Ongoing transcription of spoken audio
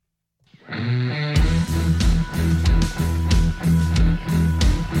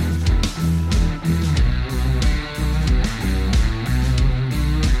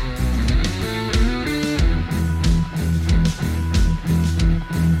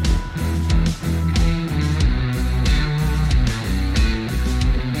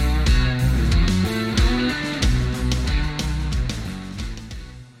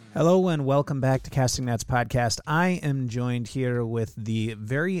Hello and welcome back to Casting Nets Podcast. I am joined here with the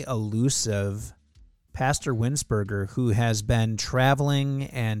very elusive Pastor Winsberger, who has been traveling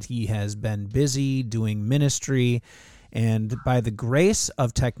and he has been busy doing ministry, and by the grace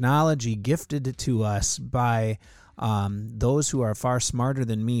of technology gifted to us by those who are far smarter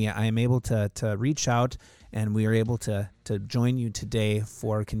than me, I am able to reach out, and we are able to join you today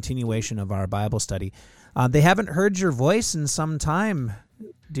for a continuation of our Bible study. They haven't heard your voice in some time,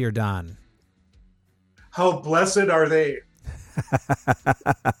 dear Don. How blessed are they?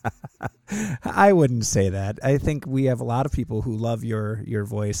 I wouldn't say that. I think we have a lot of people who love your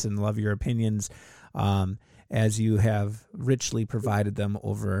voice and love your opinions, as you have richly provided them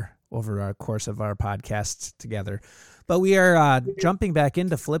over our course of our podcasts together. But we are jumping back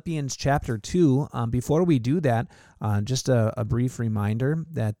into Philippians chapter 2. Before we do that, just a brief reminder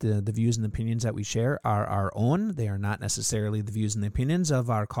that the views and opinions that we share are our own. They are not necessarily the views and the opinions of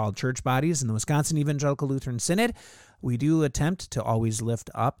our called church bodies in the Wisconsin Evangelical Lutheran Synod. We do attempt to always lift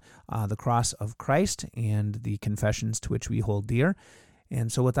up the cross of Christ and the confessions to which we hold dear.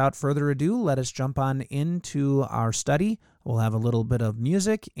 And so without further ado, let us jump on into our study. We'll have a little bit of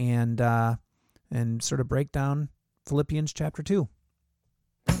music and sort of break down Philippians chapter 2.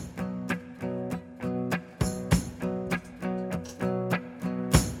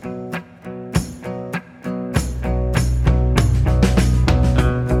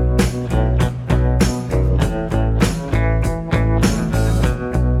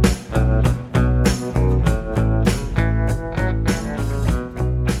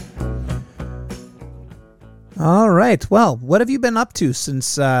 All right. Well, what have you been up to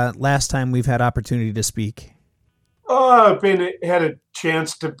since last time we've had opportunity to speak? I've had a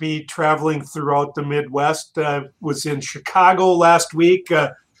chance to be traveling throughout the Midwest. Was in Chicago last week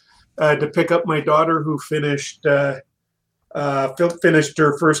to pick up my daughter, who finished her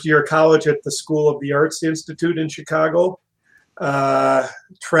first year of college at the School of the Arts Institute in Chicago.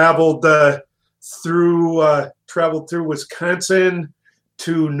 Traveled through Wisconsin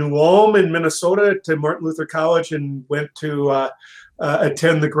to New Ulm in Minnesota to Martin Luther College, and went to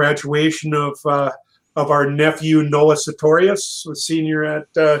attend the graduation of our nephew, Noah Sartorius, a senior at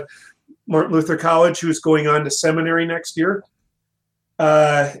Martin Luther College, who's going on to seminary next year.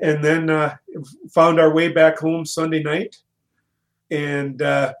 And then found our way back home Sunday night. And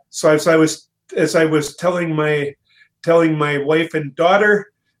so as I was telling my wife and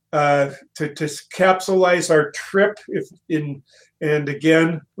daughter to capsulize our trip, and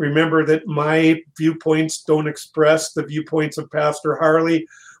again, remember that my viewpoints don't express the viewpoints of Pastor Harley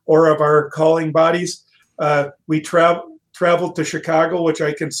or of our calling bodies. We traveled to Chicago, which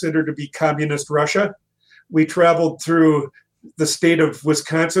I consider to be communist Russia. We traveled through the state of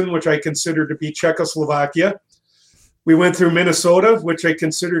Wisconsin, which I consider to be Czechoslovakia. We went through Minnesota, which I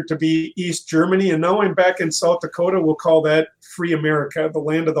consider to be East Germany. And now I'm back in South Dakota. We'll call that Free America, the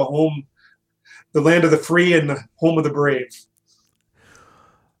land of the free and the home of the brave.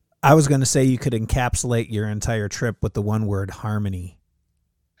 I was going to say you could encapsulate your entire trip with the one word harmony.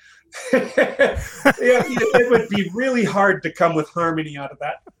 Yeah, it would be really hard to come with harmony out of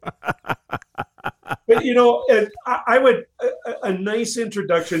that. But I would a nice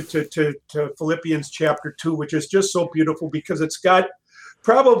introduction to Philippians chapter 2, which is just so beautiful because it's got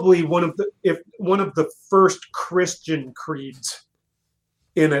probably one of the first Christian creeds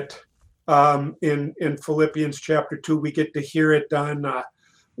in it. In Philippians chapter 2, we get to hear it on.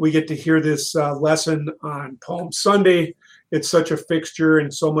 We get to hear this lesson on Palm Sunday. It's such a fixture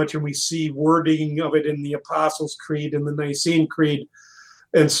and so much, and we see wording of it in the Apostles' Creed and the Nicene Creed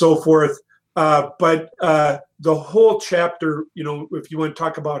and so forth. But the whole chapter, if you want to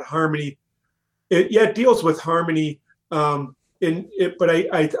talk about harmony, it deals with harmony. But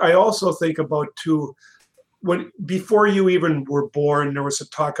I also think about too, before you even were born, there was a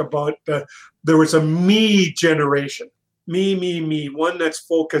talk about there was a me generation. Me, one that's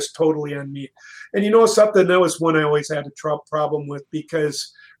focused totally on me. And something, that was one I always had a problem with,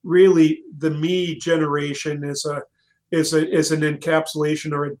 because really the me generation is an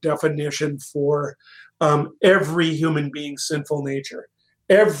encapsulation or a definition for every human being's sinful nature.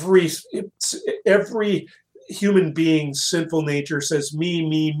 Every human being's sinful nature says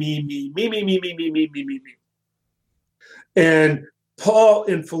me. And Paul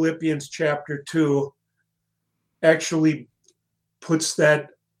in Philippians chapter 2 actually puts that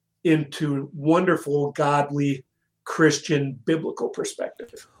into wonderful, godly, Christian, biblical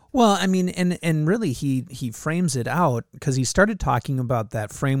perspective. Well, I mean, and really he frames it out, because he started talking about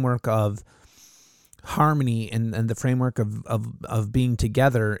that framework of harmony and the framework of being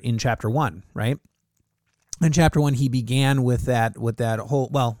together in chapter 1, right? In chapter 1, he began with that whole,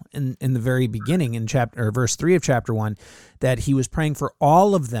 well, in the very beginning, in verse 3 of chapter 1, that he was praying for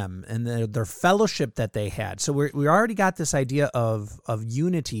all of them and their fellowship that they had. So we already got this idea of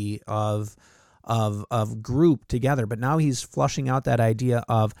unity, of group together, but now he's flushing out that idea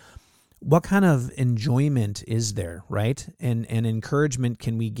of what kind of enjoyment is there, right? And encouragement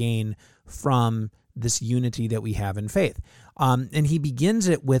can we gain from this unity that we have in faith. And he begins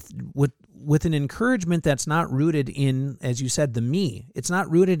it with an encouragement that's not rooted in, as you said, the me. It's not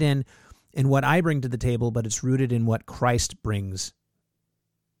rooted in what I bring to the table, but it's rooted in what Christ brings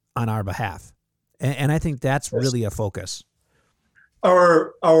on our behalf. And I think that's really a focus.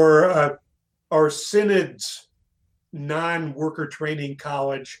 Our synod's non-worker training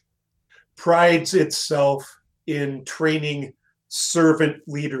college prides itself in training servant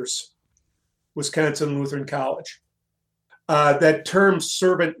leaders. Wisconsin Lutheran College. That term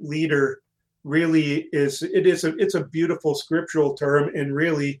servant leader really it's a beautiful scriptural term, and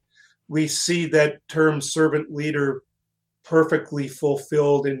really we see that term servant leader perfectly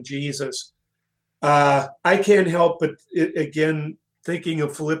fulfilled in Jesus. I can't help but again thinking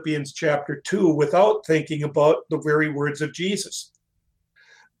of Philippians chapter 2 without thinking about the very words of Jesus.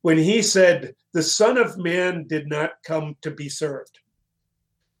 When he said, "The Son of Man did not come to be served,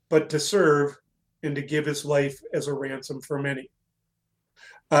 but to serve and to give his life as a ransom for many."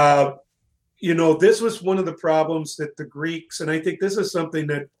 This was one of the problems that the Greeks, and I think this is something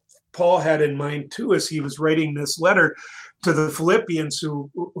that Paul had in mind too as he was writing this letter to the Philippians who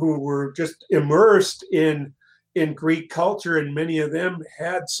were just immersed in Greek culture, and many of them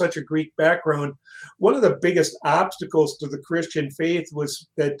had such a Greek background. One of the biggest obstacles to the Christian faith was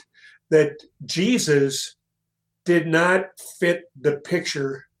that Jesus did not fit the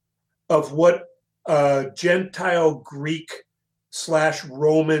picture of what a Gentile Greek /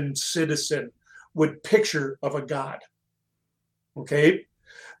 Roman citizen would picture of a God. Okay.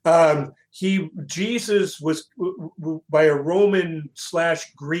 Jesus was, by a Roman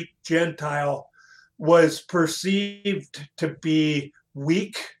 / Greek Gentile, was perceived to be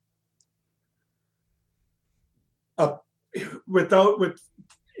weak,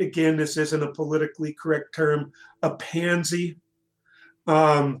 again, this isn't a politically correct term, a pansy.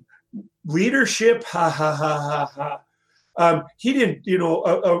 Leadership, he didn't,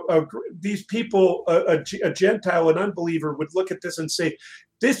 these people, a Gentile, an unbeliever would look at this and say,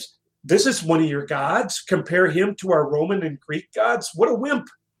 this is one of your gods. Compare him to our Roman and Greek gods. What a wimp.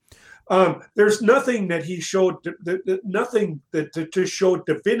 There's nothing that he showed, nothing to show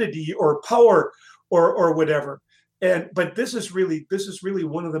divinity or power or whatever. But this is really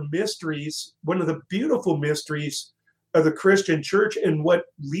one of the mysteries, one of the beautiful mysteries of the Christian church, and what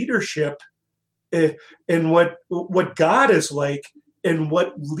leadership and what God is like and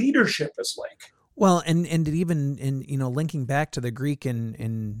what leadership is like. Well, and even in linking back to the Greek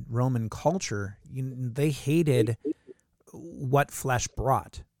and Roman culture, they hated what flesh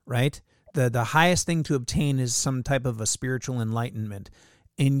brought, right? The highest thing to obtain is some type of a spiritual enlightenment.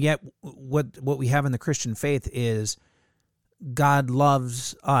 And yet what we have in the Christian faith is God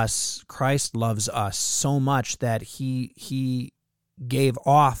loves us, Christ loves us so much that he gave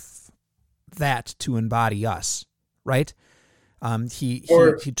off that to embody us, right? He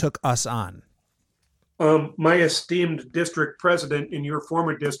took us on. My esteemed district president and your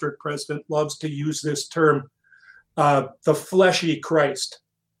former district president loves to use this term, the fleshy Christ.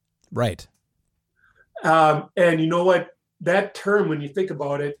 Right. And you know what? That term, when you think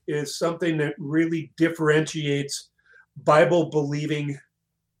about it, is something that really differentiates Bible-believing,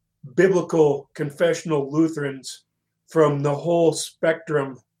 biblical, confessional Lutherans from the whole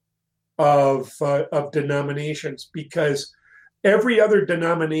spectrum of denominations, because every other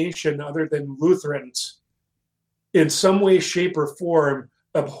denomination other than Lutherans, in some way, shape, or form,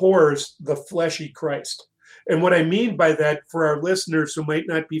 abhors the fleshy Christ. And what I mean by that, for our listeners who might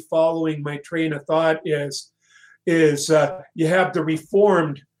not be following my train of thought, is you have the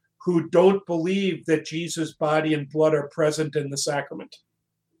Reformed who don't believe that Jesus' body and blood are present in the sacrament.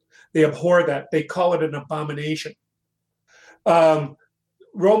 They abhor that. They call it an abomination.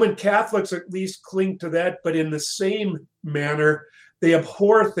 Roman Catholics at least cling to that, but in the same manner, they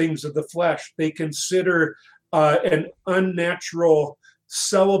abhor things of the flesh. They consider an unnatural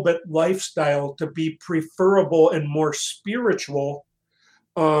celibate lifestyle to be preferable and more spiritual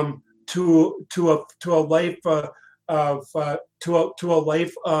to a life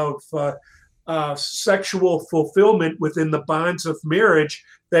of sexual fulfillment within the bonds of marriage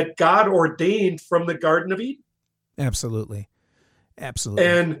that God ordained from the Garden of Eden. Absolutely.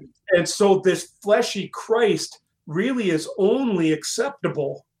 And so this fleshy Christ really is only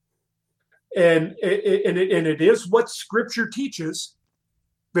acceptable And it is what Scripture teaches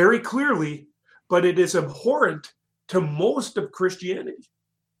very clearly, but it is abhorrent to most of Christianity.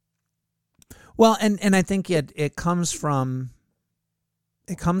 Well, and I think it comes from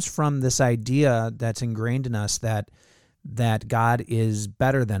this idea that's ingrained in us that God is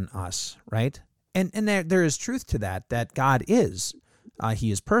better than us, right? And there is truth to that God is.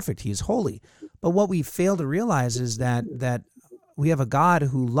 He is perfect. He is holy. But what we fail to realize is that we have a God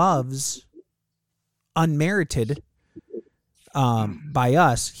who loves unmerited by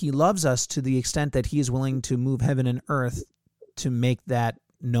us. He loves us to the extent that he is willing to move heaven and earth to make that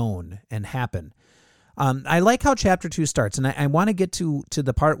known and happen. I like how chapter 2 starts, and I want to get to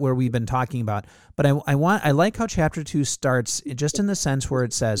the part where we've been talking about, but I like how chapter 2 starts just in the sense where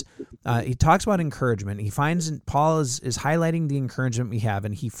it says, he talks about encouragement. He finds Paul is highlighting the encouragement we have,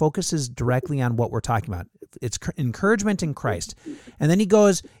 and he focuses directly on what we're talking about. It's encouragement in Christ. And then he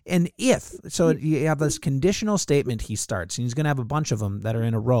goes, and if, so you have this conditional statement he starts, and he's going to have a bunch of them that are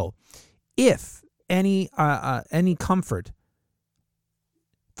in a row. If any comfort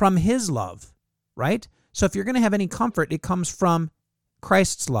from his love, right? So if you're going to have any comfort, it comes from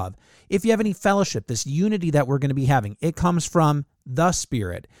Christ's love. If you have any fellowship, this unity that we're going to be having, it comes from the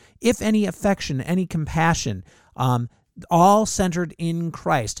Spirit. If any affection, any compassion, all centered in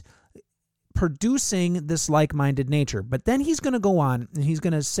Christ, producing this like-minded nature. But then he's going to go on and he's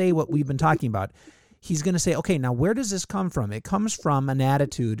going to say what we've been talking about. He's going to say, okay, now where does this come from? It comes from an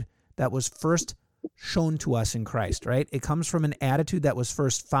attitude that was first shown to us in Christ, right? It comes from an attitude that was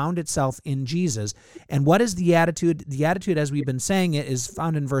first found itself in Jesus. And what is the attitude? The attitude, as we've been saying, it is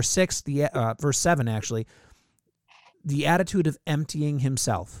found in verse 6, verse 7, actually. The attitude of emptying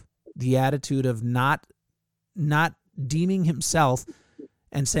himself, the attitude of not deeming himself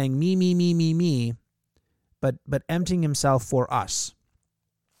and saying me, but emptying himself for us.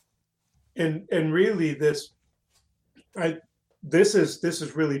 And really this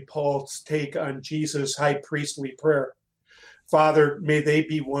is really Paul's take on Jesus' high priestly prayer. Father, may they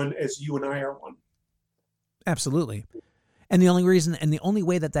be one as you and I are one. Absolutely. And the only reason and the only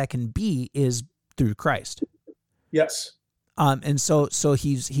way that can be is through Christ. Yes. And so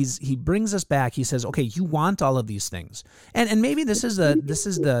he brings us back. He says, okay, you want all of these things. And maybe this is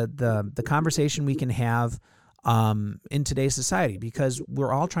the conversation we can have in today's society, because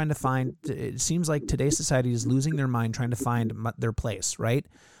we're all trying to find, it seems like today's society is losing their mind trying to find their place, right?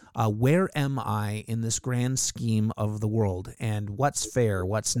 Where am I in this grand scheme of the world, and what's fair,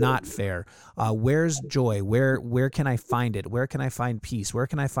 what's not fair? Where's joy? Where can I find it? Where can I find peace? Where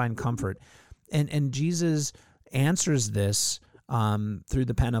can I find comfort? And Jesus answers this through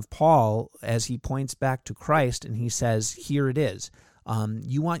the pen of Paul as he points back to Christ, and he says, here it is.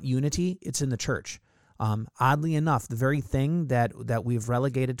 You want unity? It's in the church. Oddly enough, the very thing that we've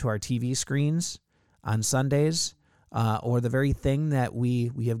relegated to our TV screens on Sundays, or the very thing that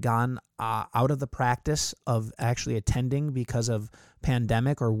we have gone out of the practice of actually attending because of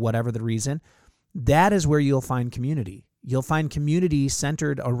pandemic or whatever the reason, that is where you'll find community. You'll find community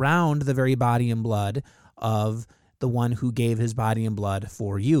centered around the very body and blood of the one who gave his body and blood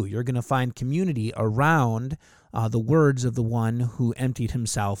for you. You're going to find community around the words of the one who emptied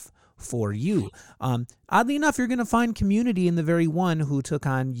himself for you. Oddly enough, you're going to find community in the very one who took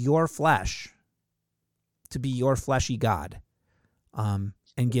on your flesh to be your fleshy God, and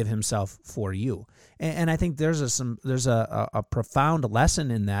give himself for you. And I think there's a profound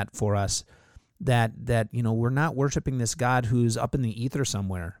lesson in that for us, that we're not worshiping this God who's up in the ether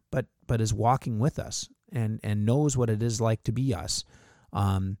somewhere, but is walking with us and knows what it is like to be us,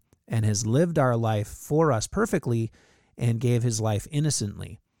 and has lived our life for us perfectly and gave his life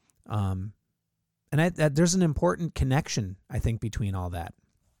innocently. And there's an important connection, I think, between all that.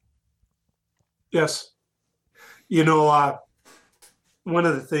 Yes. One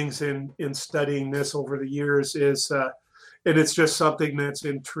of the things in studying this over the years is, and it's just something that's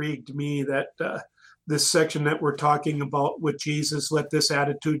intrigued me, that this section that we're talking about with Jesus, let this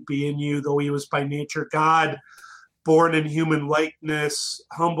attitude be in you, though he was by nature God, born in human likeness,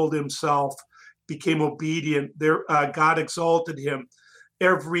 humbled himself, became obedient. God exalted him.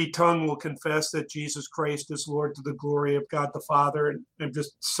 Every tongue will confess that Jesus Christ is Lord, to the glory of God the Father. And I've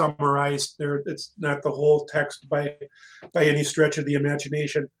just summarized there. It's not the whole text by any stretch of the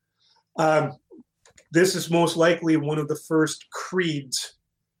imagination. This is most likely one of the first creeds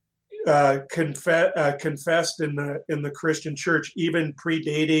confessed in the Christian church, even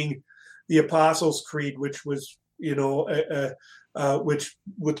predating the Apostles' Creed, which was, which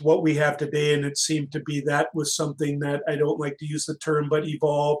with what we have today, and it seemed to be that was something that, I don't like to use the term, but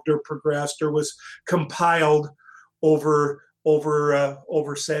evolved or progressed or was compiled over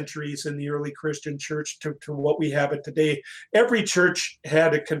over centuries in the early Christian church to what we have it today. Every church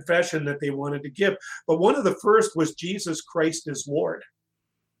had a confession that they wanted to give, but one of the first was Jesus Christ is Lord.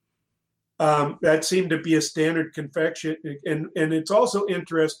 That seemed to be a standard confession, and it's also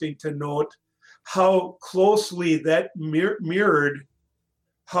interesting to note how closely that mirrored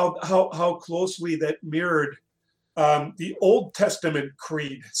the Old Testament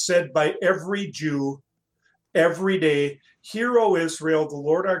creed said by every Jew every day, "Hear, O Israel, the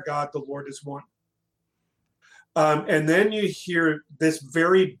Lord our God, the Lord is one." And then you hear this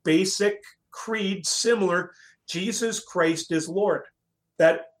very basic creed, similar, Jesus Christ is Lord.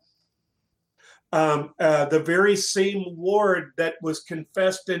 That the very same Lord that was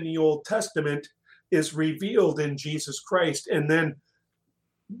confessed in the Old Testament is revealed in Jesus Christ. And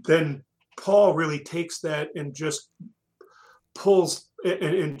then Paul really takes that and just pulls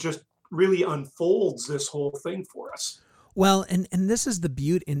and just really unfolds this whole thing for us. Well, and this is the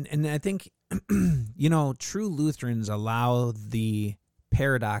beauty, and I think, true Lutherans allow the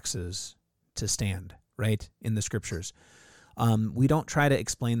paradoxes to stand, right, in the scriptures. We don't try to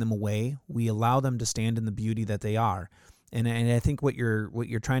explain them away. We allow them to stand in the beauty that they are. And I think what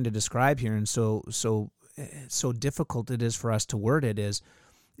you're trying to describe here, and so difficult it is for us to word it, is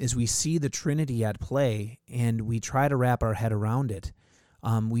we see the Trinity at play, and we try to wrap our head around it.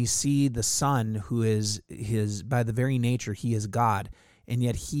 We see the Son, who is by the very nature, he is God, and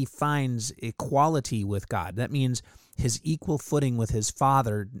yet he finds equality with God. That means his equal footing with his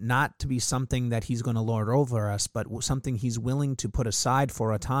Father, not to be something that he's going to lord over us, but something he's willing to put aside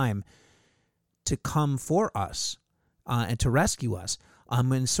for a time to come for us and to rescue us.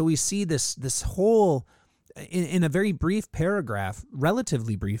 And so we see this whole, in a very brief paragraph,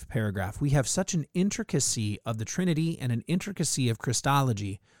 relatively brief paragraph, we have such an intricacy of the Trinity and an intricacy of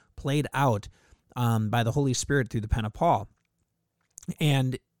Christology played out by the Holy Spirit through the pen of Paul.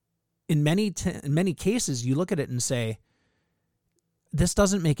 And in many cases, you look at it and say, this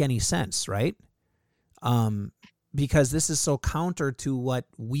doesn't make any sense, right? Because this is so counter to what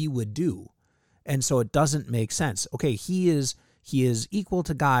we would do. And so it doesn't make sense. Okay, he is equal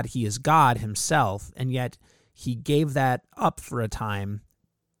to God. He is God himself, and yet he gave that up for a time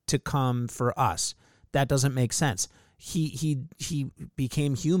to come for us. That doesn't make sense. He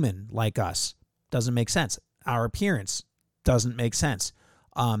became human like us. Doesn't make sense. Our appearance doesn't make sense.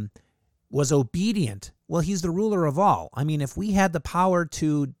 Was obedient. Well, he's the ruler of all. I mean, if we had the power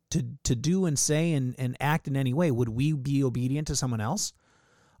to do and say and act in any way, would we be obedient to someone else?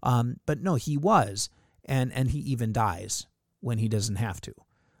 But no, he was, and he even dies when he doesn't have to.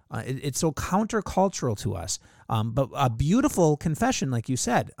 It's so countercultural to us, but a beautiful confession, like you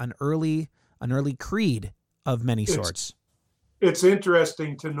said, an early creed of many sorts. It's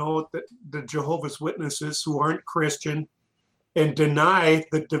interesting to note that the Jehovah's Witnesses, who aren't Christian and deny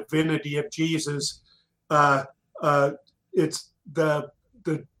the divinity of Jesus, it's the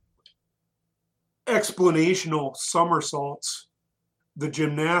explanational somersaults, the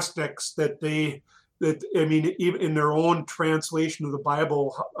gymnastics even in their own translation of the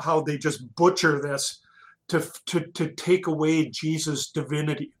Bible, how they just butcher this to take away Jesus'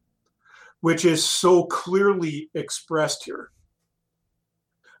 divinity, which is so clearly expressed here.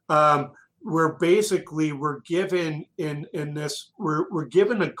 We're given we're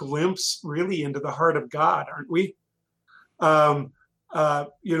given a glimpse really into the heart of God, aren't we?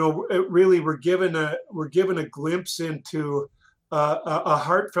 Really we're given a glimpse into a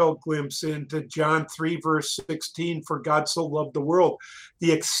heartfelt glimpse into John 3 verse 16. For God so loved the world,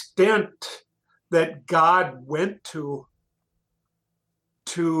 the extent that God went to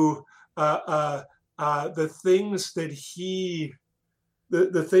the things that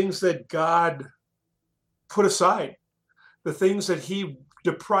the things that God put aside, the things that he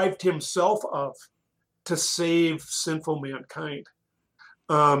deprived himself of to save sinful mankind.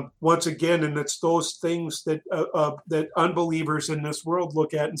 Once again, and it's those things that unbelievers in this world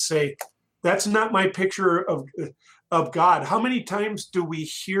look at and say, that's not my picture of God. How many times do we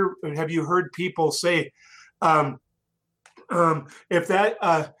hear, have you heard people say, if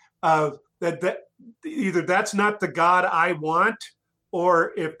that either that's not the God I want,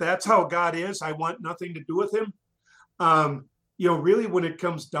 or if that's how God is, I want nothing to do with him. Really, when it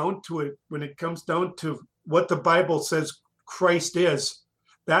comes down to it, when it comes down to what the Bible says Christ is,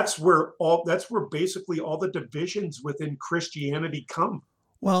 that's where basically all the divisions within Christianity come.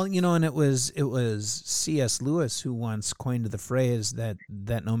 Well, and it was C.S. Lewis who once coined the phrase that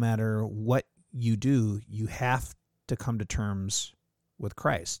no matter what you do, you have to come to terms with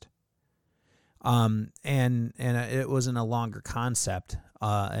Christ. And it wasn't a longer concept.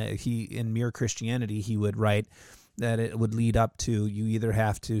 He, in Mere Christianity, he would write that it would lead up to you either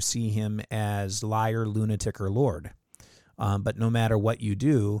have to see him as liar, lunatic, or Lord. But no matter what you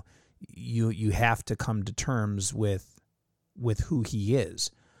do, you have to come to terms with who he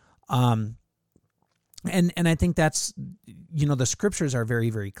is. And I think that's, the scriptures are very,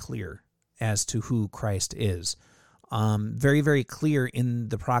 very clear as to who Christ is. Very, very clear in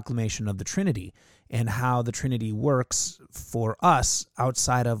the proclamation of the Trinity and how the Trinity works for us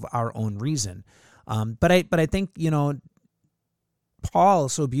outside of our own reason. But I think, Paul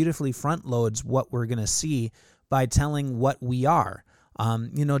so beautifully front loads what we're going to see by telling what we are.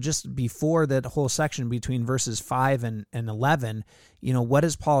 Just before that whole section between verses 5 and 11, what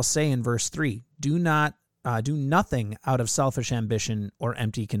does Paul say in verse 3? Do nothing out of selfish ambition or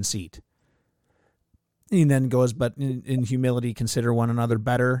empty conceit. He then goes, but in humility, consider one another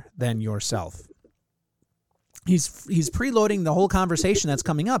better than yourself. He's preloading the whole conversation that's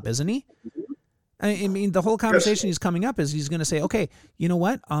coming up, isn't he? I mean, the whole conversation he's coming up is he's going to say, okay, you know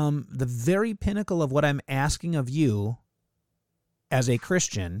what? The very pinnacle of what I'm asking of you as a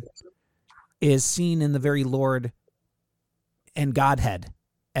Christian is seen in the very Lord and Godhead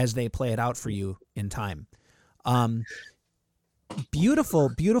as they play it out for you in time. Beautiful,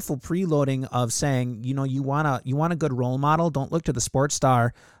 beautiful preloading of saying, you want a good role model. Don't look to the sports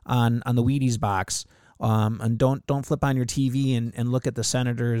star on the Wheaties box, and don't flip on your TV and look at the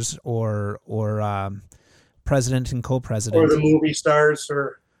senators or president and co-president or the movie stars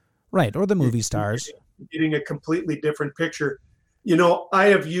or the movie stars. Getting a completely different picture. I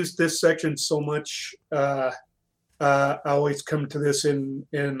have used this section so much. I always come to this in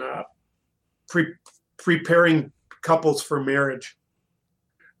preparing couples for marriage.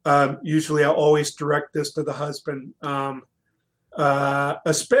 Usually I always direct this to the husband,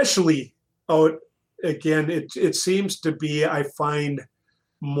 especially, again, it seems to be, I find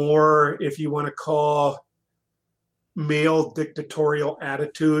more, if you want to call male dictatorial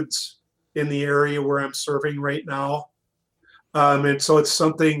attitudes in the area where I'm serving right now. And so it's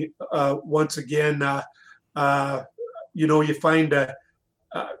something, once again, you find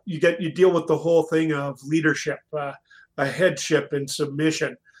you deal with the whole thing of leadership, a headship and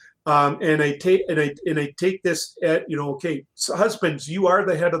submission. And I take this at, okay, so husbands, you are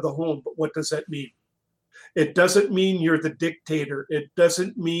the head of the home, but what does that mean? It doesn't mean you're the dictator. It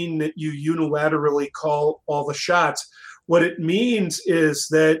doesn't mean that you unilaterally call all the shots. What it means is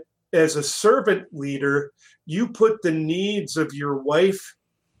that as a servant leader, you put the needs of your wife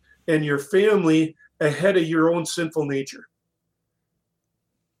and your family ahead of your own sinful nature.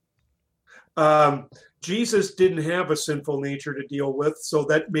 Jesus didn't have a sinful nature to deal with, so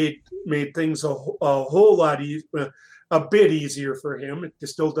that made things a whole lot easier, a bit easier for him. It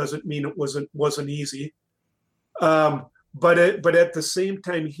still doesn't mean it wasn't easy. But at the same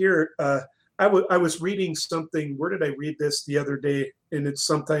time here, I was reading something. Where did I read this the other day? And it's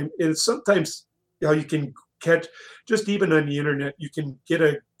sometimes you can catch, just even on the internet, you can get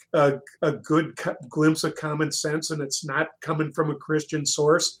a good glimpse of common sense, and it's not coming from a Christian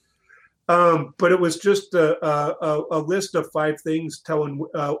source. But it was just a list of 5 things telling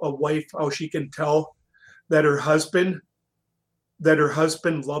a wife how she can tell that her husband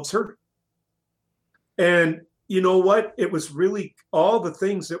loves her. And you know what? It was really all the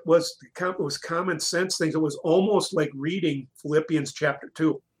things. It was common sense things. It was almost like reading Philippians chapter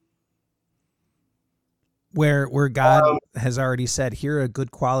 2. Where God has already said, here are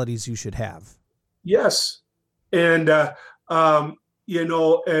good qualities you should have. Yes. And, where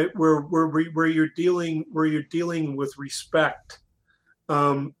you're dealing with respect,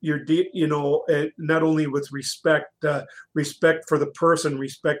 not only with respect for the person,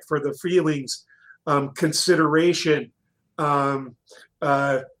 respect for the feelings, consideration. One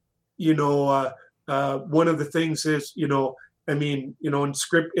of the things is, in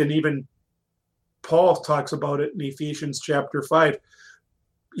script, and even Paul talks about it in Ephesians chapter 5.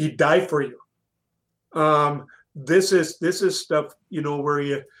 He died for you. This is stuff,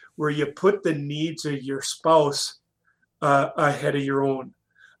 where you put the needs of your spouse ahead of your own.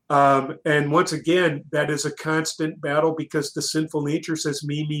 And once again, that is a constant battle because the sinful nature says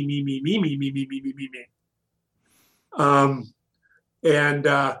me.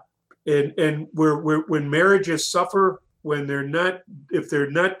 And when marriages suffer, if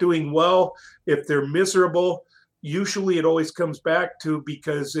they're not doing well, if they're miserable, usually it always comes back to,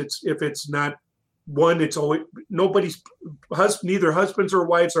 because if it's not one, it's always neither husbands or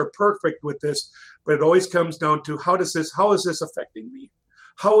wives are perfect with this, but it always comes down to how is this affecting me?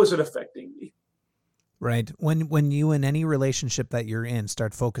 How is it affecting me? Right. When you in any relationship that you're in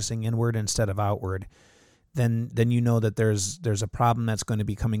start focusing inward instead of outward, then you know that there's a problem that's going to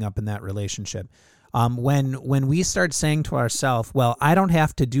be coming up in that relationship. When we start saying to ourselves, well, I don't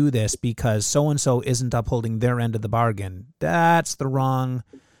have to do this because so-and-so isn't upholding their end of the bargain, that's the wrong,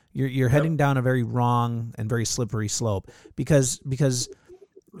 you're heading down a very wrong and very slippery slope, because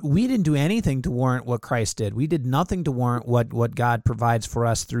we didn't do anything to warrant what Christ did. We did nothing to warrant what God provides for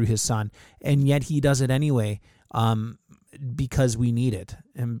us through his Son, and yet he does it anyway, because we need it,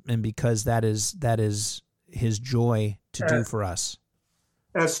 and because that is his joy to do for us.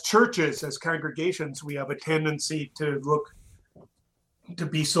 As churches, as congregations, we have a tendency to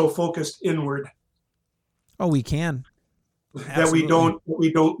be so focused inward. Oh, we can. That we don't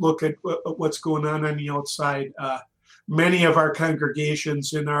look at what's going on the outside. Many of our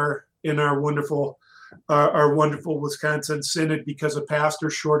congregations in our wonderful Wisconsin Synod, because of pastor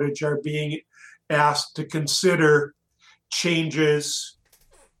shortage, are being asked to consider changes,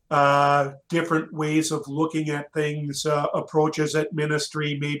 different ways of looking at things, approaches at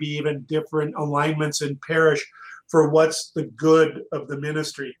ministry, maybe even different alignments in parish for what's the good of the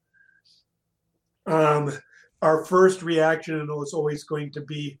ministry. Our first reaction is always going to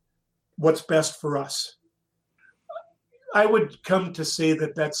be what's best for us. I would come to say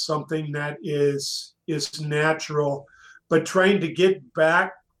that that's something that is natural, but trying to get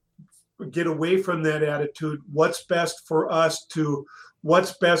away from that attitude, what's best for us, to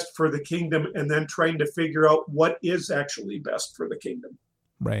what's best for the kingdom, and then trying to figure out what is actually best for the kingdom.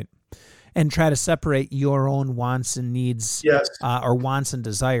 Right. And try to separate your own wants and needs, yes, or wants and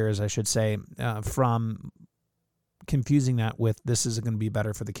desires, I should say, from confusing that with this is going to be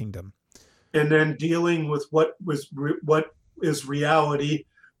better for the kingdom. And then dealing with what is reality,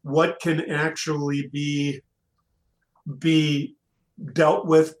 what can actually be dealt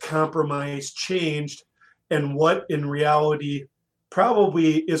with, compromised, changed, and what in reality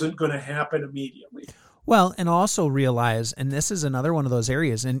probably isn't going to happen immediately. Well, and also realize, and this is another one of those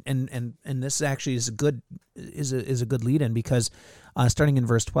areas, and this actually is a good lead in, because starting in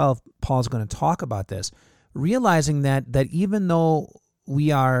verse 12, Paul's going to talk about this, realizing that even though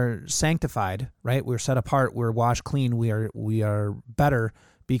we are sanctified, right? We're set apart, we're washed clean, we are better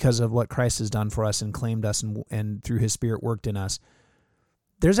because of what Christ has done for us and claimed us, and through his Spirit worked in us.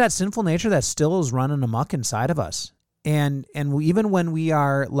 There's that sinful nature that still is running amok inside of us. And even when we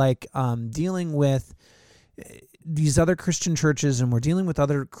are dealing with these other Christian churches, and we're dealing with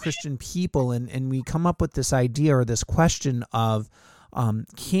other Christian people, and we come up with this idea or this question of,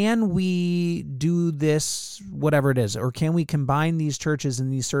 can we do this, whatever it is, or can we combine these churches in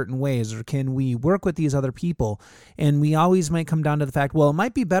these certain ways, or can we work with these other people? And we always might come down to the fact, well, it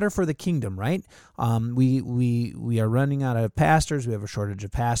might be better for the kingdom, right? We are running out of pastors. We have a shortage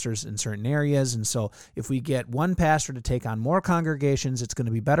of pastors in certain areas. And so if we get one pastor to take on more congregations, it's going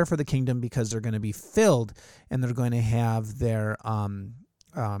to be better for the kingdom because they're going to be filled, and they're going to have their,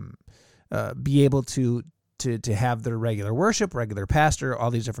 be able to have their regular worship, regular pastor, all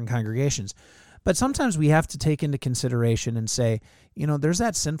these different congregations. But sometimes we have to take into consideration and say, there's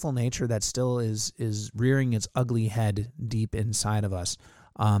that sinful nature that still is rearing its ugly head deep inside of us.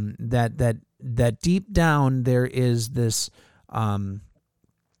 That deep down there is this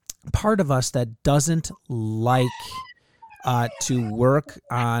part of us that doesn't like to work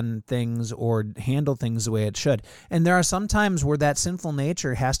on things or handle things the way it should. And there are some times where that sinful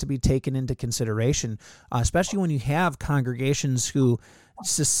nature has to be taken into consideration, especially when you have congregations who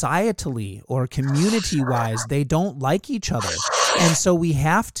societally or community-wise, they don't like each other. And so we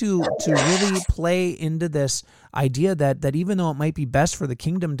have to really play into this idea that even though it might be best for the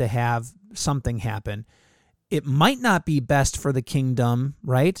kingdom to have something happen, it might not be best for the kingdom,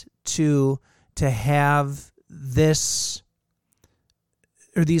 right, to have this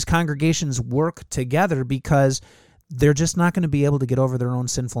or these congregations work together, because they're just not going to be able to get over their own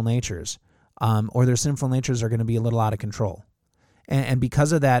sinful natures, or their sinful natures are going to be a little out of control. And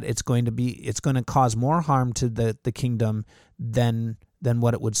because of that, it's going to cause more harm to the kingdom than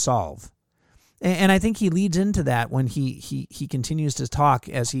what it would solve. And I think he leads into that when he continues to talk,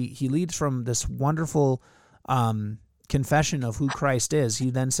 as he leads from this wonderful confession of who Christ is. He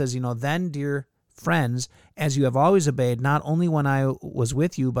then says, then, dear friends, as you have always obeyed, not only when I was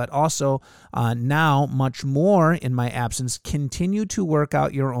with you, but also now much more in my absence, continue to work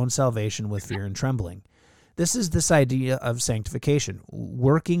out your own salvation with fear and trembling. This is this idea of sanctification,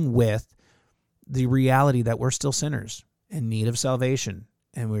 working with the reality that we're still sinners in need of salvation,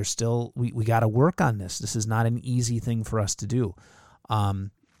 and we got to work on this. This is not an easy thing for us to do. And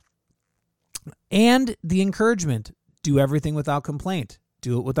the encouragement, do everything without complaint,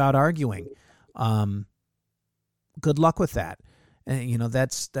 do it without arguing. Good luck with that. And,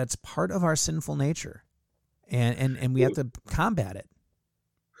 that's part of our sinful nature. and we have to combat it.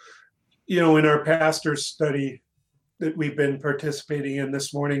 In our pastor's study that we've been participating in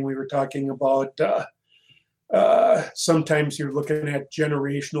this morning, we were talking about sometimes you're looking at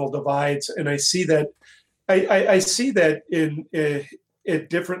generational divides, and I see that I see that in at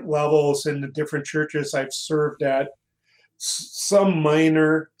different levels in the different churches I've served at, some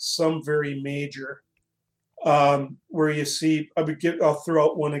minor, some very major, where you see, I'll throw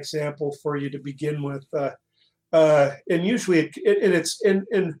out one example for you to begin with, and usually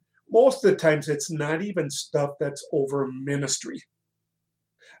and most of the times it's not even stuff that's over ministry.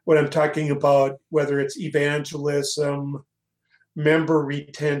 What I'm talking about, whether it's evangelism, member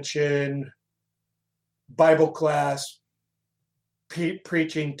retention, Bible class,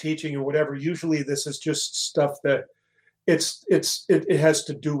 preaching, teaching, or whatever. Usually, this is just stuff that it has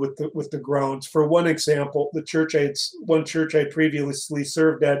to do with the grounds. For one example, one church I previously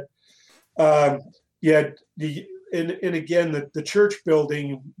served at, again, the church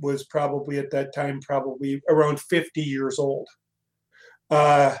building was probably at that time around 50 years old.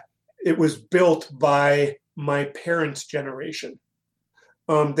 It was built by my parents' generation.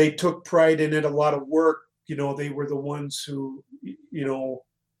 They took pride in it, a lot of work. They were the ones who,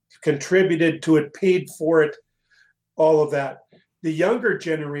 contributed to it, paid for it, all of that. The younger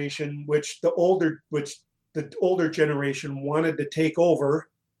generation, the older generation wanted them to take over,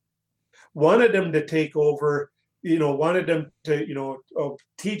 wanted them to,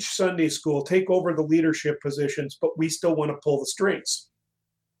 teach Sunday school, take over the leadership positions, but we still want to pull the strings.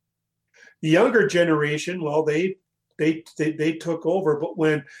 The younger generation, well, they took over, but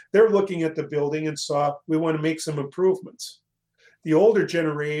when they're looking at the building and saw we want to make some improvements, the older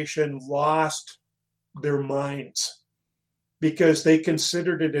generation lost their minds because they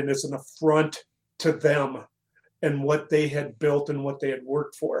considered it as an affront to them and what they had built and what they had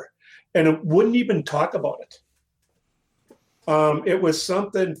worked for, and it wouldn't even talk about it. It was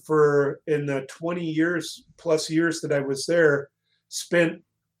something in the 20 plus years that I was there, spent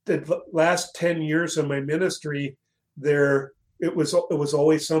the last 10 years of my ministry there, it was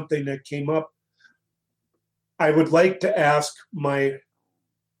always something that came up. I would like to ask my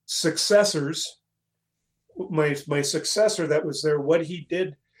successors, my successor that was there, what he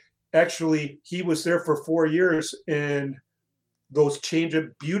did. Actually, he was there for 4 years, and those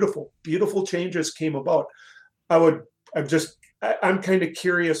beautiful changes came about. I'm kind of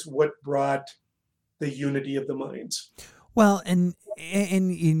curious what brought the unity of the minds. Well, and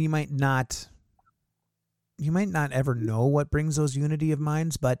you might not ever know what brings those unity of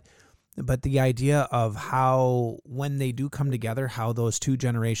minds, but the idea of how, when they do come together, how those two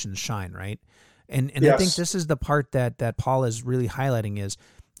generations shine, right? And yes. I think this is the part that Paul is really highlighting is,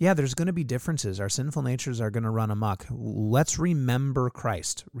 yeah, there's going to be differences. Our sinful natures are going to run amok. Let's remember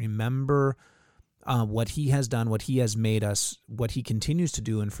Christ. Remember what he has done, what he has made us, what he continues to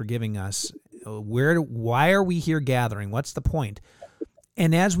do in forgiving us. Why are we here gathering? What's the point?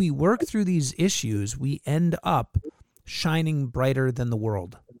 And as we work through these issues, we end up shining brighter than the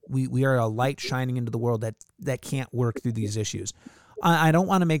world. We are a light shining into the world that can't work through these issues. I don't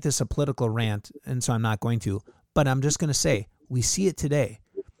want to make this a political rant, and so I'm not going to, but I'm just going to say, we see it today.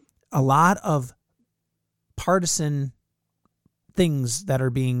 A lot of partisan things that are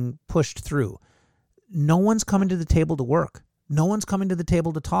being pushed through. No one's coming to the table to work. No one's coming to the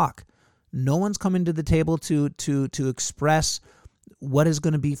table to talk. No one's coming to the table to express what is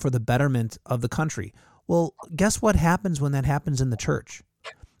going to be for the betterment of the country. Well, guess what happens when that happens in the church?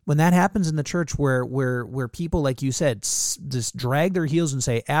 When that happens in the church where people, like you said, just drag their heels and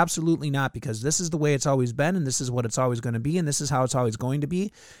say, absolutely not, because this is the way it's always been, and this is what it's always going to be, and this is how it's always going to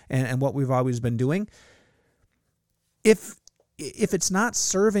be, and what we've always been doing. If it's not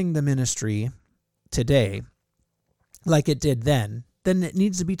serving the ministry today like it did then it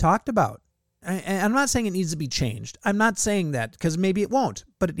needs to be talked about. And I'm not saying it needs to be changed. I'm not saying that, because maybe it won't,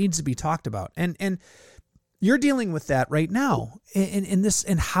 but it needs to be talked about. And you're dealing with that right now in this.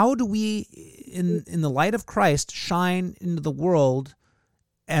 And how do we, in the light of Christ, shine into the world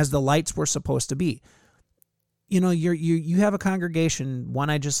as the lights we're supposed to be? You have a congregation, one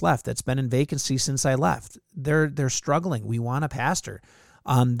I just left, that's been in vacancy since I left. They're struggling. We want a pastor.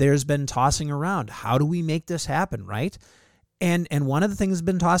 There's been tossing around. How do we make this happen, right? And one of the things that's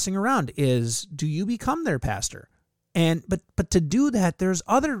been tossing around is, do you become their pastor? But to do that, there's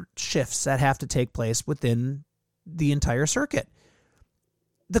other shifts that have to take place within the entire circuit.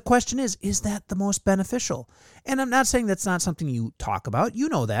 The question is that the most beneficial? And I'm not saying that's not something you talk about. You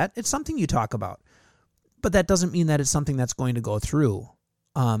know that. It's something you talk about. But that doesn't mean that it's something that's going to go through.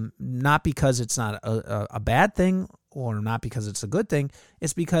 Not because it's not a bad thing or not because it's a good thing.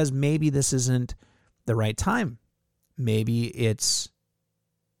 It's because maybe this isn't the right time. Maybe it's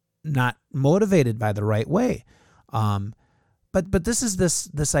not motivated by the right way. But this is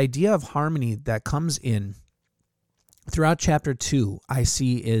this idea of harmony that comes in throughout chapter 2, I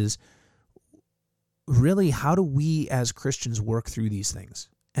see is really how do we as Christians work through these things?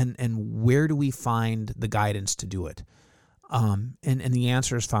 And where do we find the guidance to do it? And the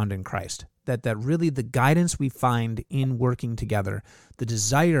answer is found in Christ. That really the guidance we find in working together, the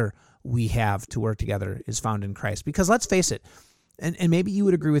desire we have to work together is found in Christ. Because let's face it, and maybe you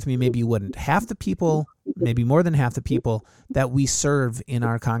would agree with me, maybe you wouldn't. Half the people, maybe more than half the people that we serve in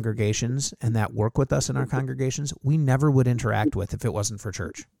our congregations and that work with us in our congregations, we never would interact with if it wasn't for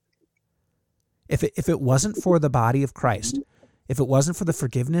church. If it wasn't for the body of Christ, if it wasn't for the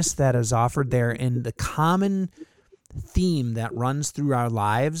forgiveness that is offered there and the common theme that runs through our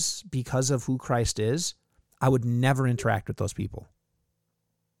lives because of who Christ is, I would never interact with those people.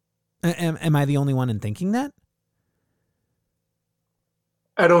 Am I the only one in thinking that?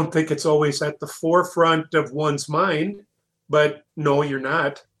 I don't think it's always at the forefront of one's mind, but no, you're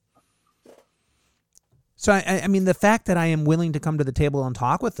not. So, I mean, the fact that I am willing to come to the table and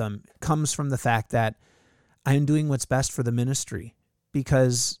talk with them comes from the fact that I am doing what's best for the ministry,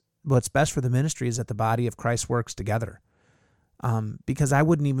 because what's best for the ministry is that the body of Christ works together. Because I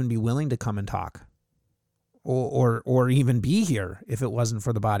wouldn't even be willing to come and talk or even be here if it wasn't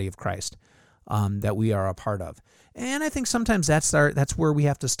for the body of Christ that we are a part of. And I think sometimes that's where we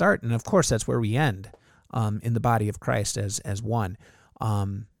have to start. And of course, that's where we end in the body of Christ as one.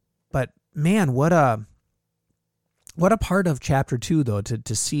 But man, what a part of chapter 2, though,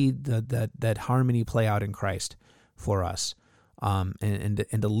 to see that harmony play out in Christ for us, and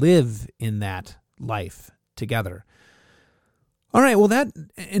to live in that life together. All right, well, that,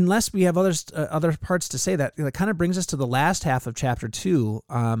 unless we have other parts to say, that kind of brings us to the last half of chapter 2.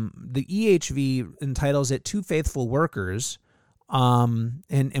 The EHV entitles it "Two Faithful Workers,"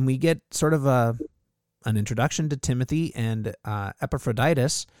 and we get sort of an introduction to Timothy and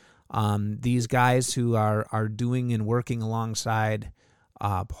Epaphroditus, these guys who are doing and working alongside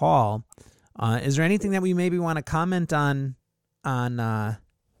Paul. Is there anything that we maybe want to comment on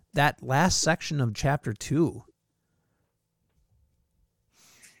that last section of chapter 2?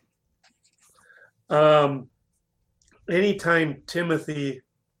 Anytime Timothy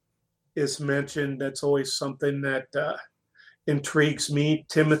is mentioned, that's always something that intrigues me.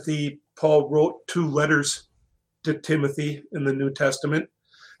 Paul wrote 2 letters to Timothy in the New Testament.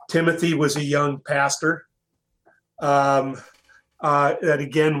 Timothy was a young pastor that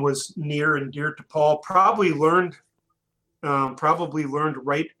again was near and dear to Paul. Probably learned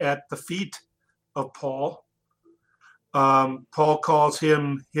right at the feet of Paul. Paul calls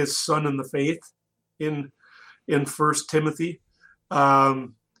him his son in the faith in 1 Timothy,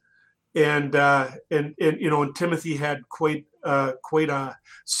 and Timothy had quite a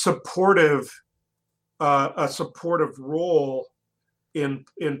supportive role in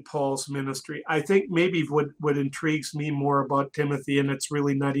Paul's ministry. I think maybe what intrigues me more about Timothy, and it's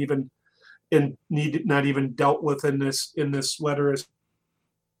really not even dealt with in this letter, is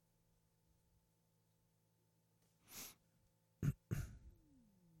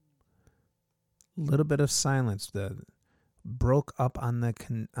little bit of silence that broke up on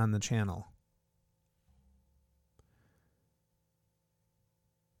the channel.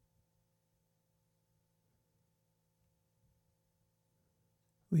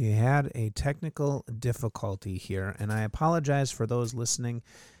 We had a technical difficulty here, and I apologize for those listening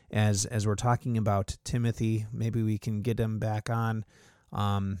as we're talking about Timothy. Maybe we can get him back on,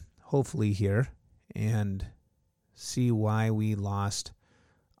 hopefully here, and see why we lost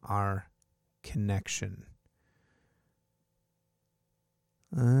our connection.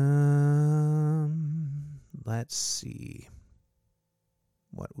 Let's see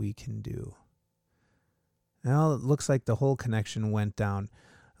what we can do. Well, it looks like the whole connection went down.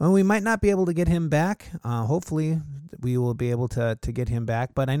 Well, we might not be able to get him back. Hopefully, we will be able to get him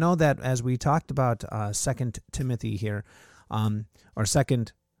back. But I know that as we talked about 2 Timothy here, or 2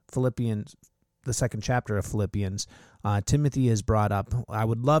 Philippians, the second chapter of Philippians, Timothy is brought up. I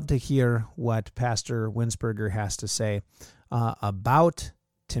would love to hear what Pastor Winsberger has to say about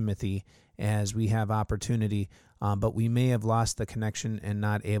Timothy as we have opportunity, but we may have lost the connection and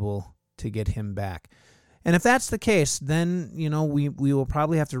not able to get him back. And if that's the case, then we will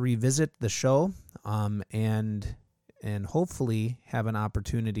probably have to revisit the show and hopefully have an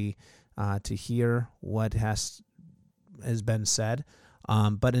opportunity to hear what has been said.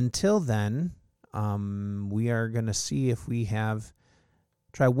 But until then, we are going to see if we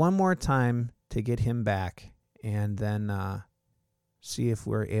try one more time to get him back, and then see if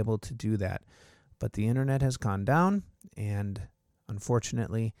we're able to do that. but the internet has gone down, and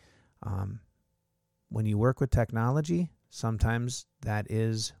unfortunately, when you work with technology, sometimes that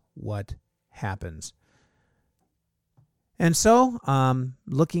is what happens. And so,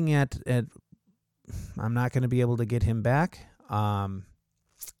 looking at I'm not going to be able to get him back.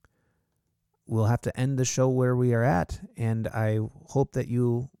 We'll have to end the show where we are at, and I hope that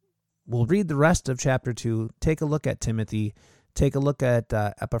you will read the rest of chapter 2. Take a look at Timothy. Take a look at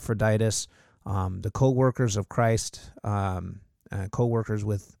Epaphroditus, the co-workers of Christ, co-workers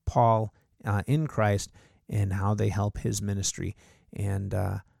with Paul in Christ, and how they help his ministry. And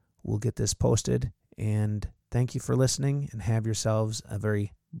we'll get this posted. And thank you for listening, and have yourselves a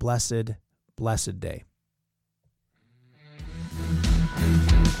very blessed day.